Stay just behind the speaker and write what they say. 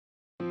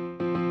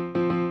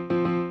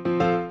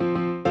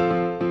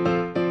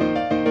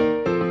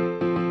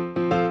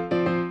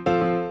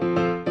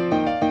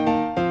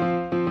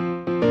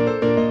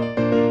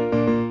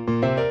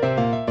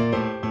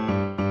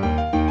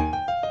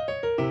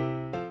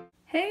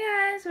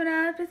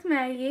up? It's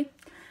Maggie.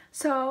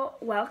 So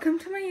welcome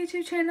to my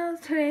YouTube channel.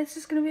 Today it's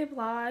just gonna be a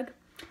vlog.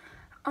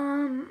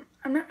 I'm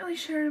not really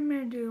sure what I'm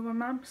gonna do. My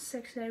mom's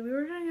sick today. We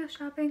were gonna go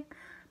shopping,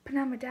 but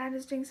now my dad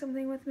is doing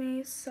something with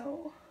me,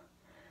 so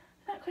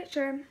I'm not quite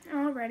sure.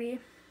 I'm all ready.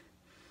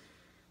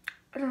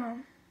 I don't know.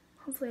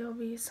 Hopefully it'll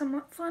be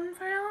somewhat fun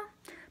for y'all.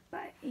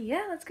 But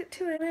yeah, let's get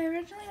to it. What I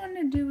originally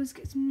wanted to do was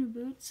get some new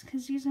boots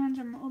because these ones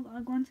are my old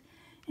Ugg ones.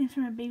 And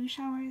for my baby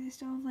shower, they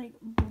still have like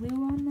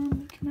blue on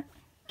them. You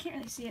can't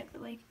really see it,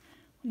 but like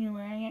when you're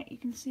wearing it, you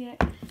can see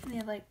it. And they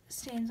have like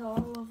stains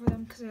all over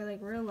them because they're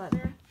like real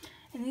leather.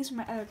 And these are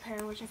my other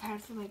pair, which I've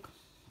had for like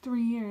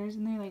 3 years,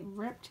 and they're like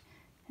ripped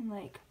and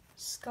like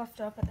scuffed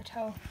up at the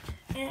toe.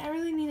 And I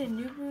really needed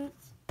new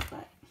boots,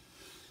 but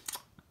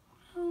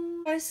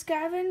I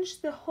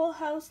scavenged the whole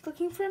house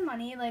looking for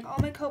money, like all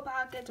my coat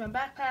pockets, my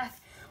backpack,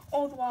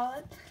 old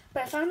wallet.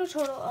 But I found a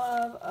total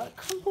of a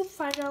crumpled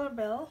 $5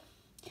 bill,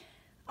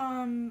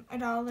 $1.25.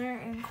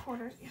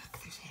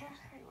 Yuck, there's hair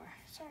everywhere.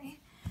 Sorry.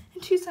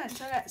 And 2 cents.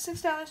 So I got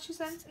 $6, 2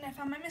 cents, and I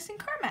found my missing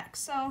Carmex.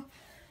 So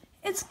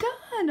it's good.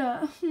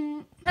 I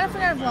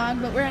forgot to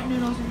vlog, but we're at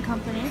Noodles and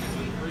Company,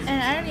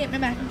 and I already ate my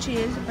mac and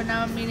cheese, but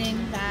now I'm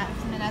eating that,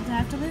 and I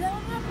have to leave that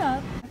one wrapped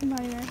up. Bath and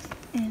Body Works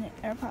and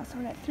Airpods. So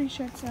we got 3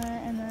 shirts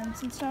there, and then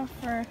some stuff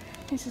for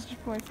my sister's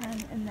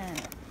boyfriend, and then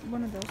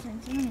one of those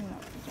things. I don't even know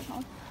what these are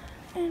called.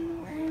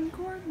 And we're in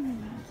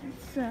Gordon.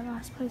 It's the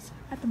last place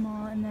at the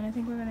mall, and then I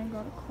think we're gonna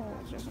go to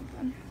Kohl's or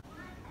something.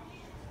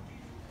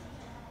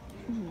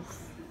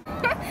 Oof.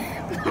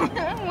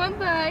 What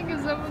the heck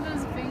is up with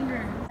his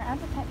finger? At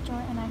the pet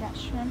store, and I got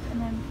shrimp,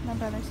 and then my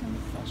brother some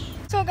fish.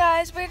 So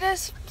guys, we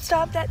just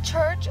stopped at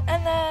church,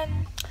 and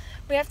then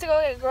we have to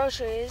go get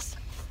groceries,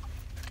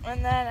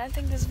 and then I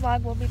think this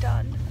vlog will be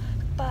done.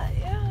 But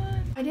yeah,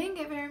 I didn't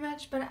get very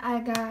much, but I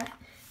got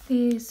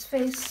these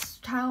face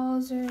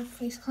towels or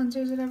face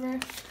cleansers, whatever.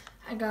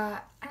 I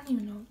don't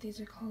even know what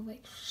these are called,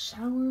 like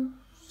shower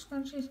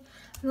scrunchies.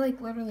 They're like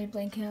literally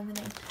blanking on the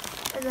name.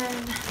 And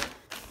then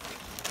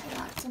I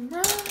got some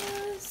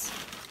rose.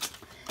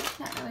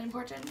 Not really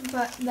important.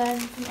 But then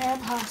from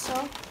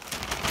Aeropostale,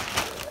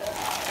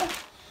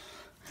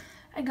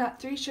 I got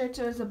 3 shirts.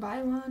 It was a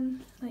buy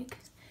one, like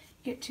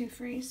get 2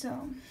 free.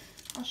 So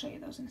I'll show you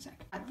those in a sec.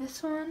 I got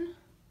this one,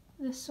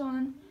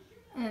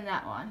 and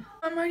that one.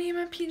 I'm already in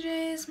my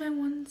PJs, my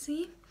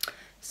onesie.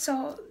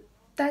 So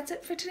that's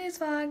it for today's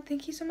vlog.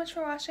 Thank you so much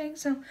for watching.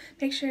 So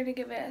make sure to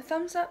give it a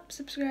thumbs up,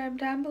 subscribe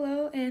down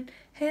below, and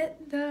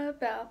hit the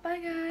bell. Bye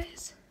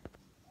guys.